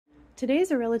Today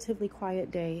is a relatively quiet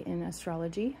day in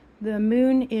astrology. The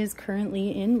moon is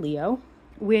currently in Leo,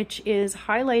 which is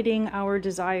highlighting our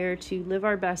desire to live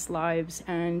our best lives,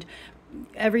 and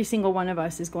every single one of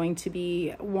us is going to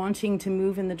be wanting to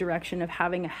move in the direction of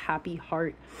having a happy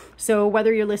heart. So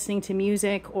whether you're listening to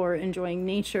music or enjoying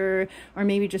nature or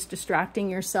maybe just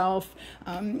distracting yourself,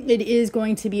 it is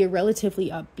going to be a relatively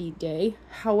upbeat day.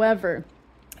 However,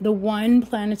 the one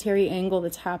planetary angle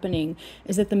that's happening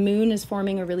is that the moon is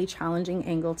forming a really challenging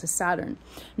angle to Saturn.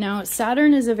 Now,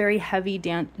 Saturn is a very heavy,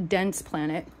 dense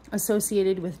planet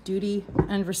associated with duty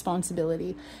and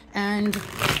responsibility, and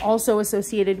also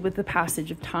associated with the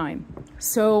passage of time.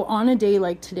 So on a day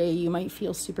like today, you might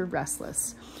feel super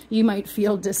restless. You might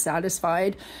feel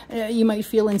dissatisfied. You might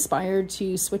feel inspired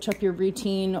to switch up your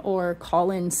routine or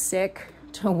call in sick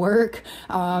to work.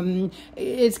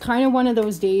 It's kind of one of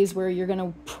those days where you're going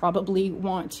to probably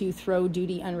want to throw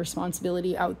duty and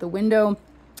responsibility out the window,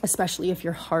 especially if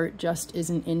your heart just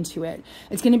isn't into it.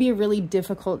 It's going to be a really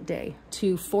difficult day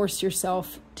to force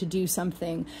yourself to do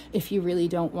something if you really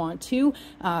don't want to,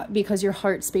 because your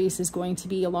heart space is going to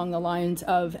be along the lines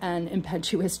of an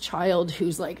impetuous child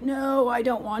who's like, no, I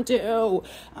don't want to.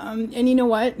 And you know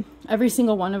what? Every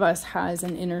single one of us has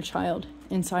an inner child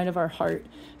inside of our heart.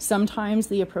 Sometimes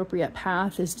the appropriate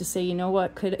path is to say, you know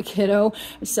what, kiddo,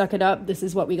 suck it up. This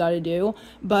is what we got to do.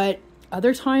 But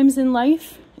other times in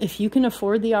life, if you can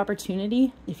afford the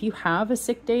opportunity, if you have a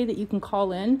sick day that you can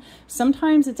call in,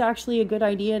 sometimes it's actually a good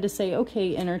idea to say, okay,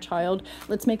 inner child,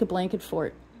 let's make a blanket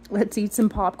fort. Let's eat some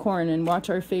popcorn and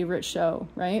watch our favorite show,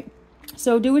 right?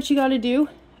 So do what you got to do.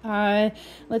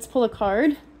 Let's pull a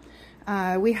card.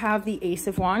 We have the Ace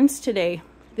of Wands today.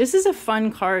 This is a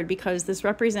fun card because this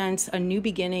represents a new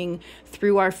beginning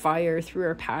through our fire, through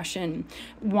our passion.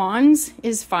 Wands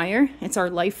is fire. It's our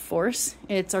life force.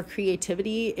 It's our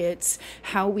creativity. It's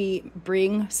how we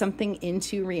bring something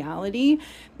into reality.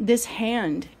 This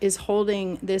hand is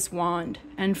holding this wand,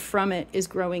 and from it is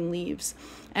growing leaves.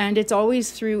 And it's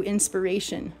always through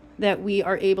inspiration that we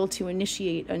are able to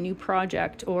initiate a new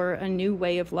project or a new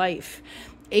way of life.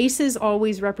 Aces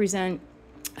always represent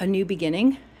a new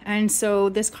beginning. And so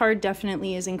this card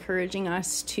definitely is encouraging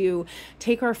us to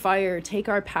take our fire, take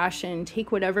our passion,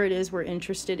 take whatever it is we're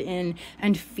interested in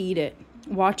and feed it.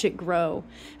 Watch it grow.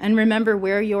 And remember,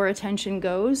 where your attention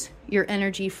goes, your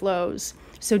energy flows.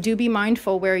 So do be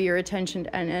mindful where your attention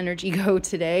and energy go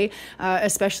today,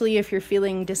 especially if you're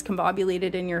feeling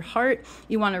discombobulated in your heart.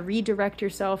 You want to redirect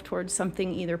yourself towards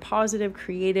something either positive,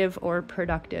 creative, or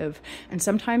productive. And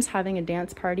sometimes having a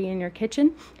dance party in your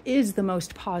kitchen is the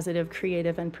most positive,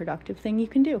 creative, and productive thing you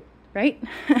can do, right?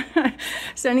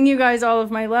 Sending you guys all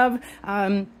of my love.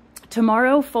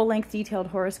 Tomorrow, full-length detailed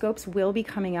horoscopes will be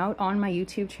coming out on my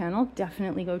YouTube channel.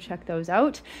 Definitely go check those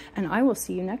out, and I will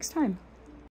see you next time.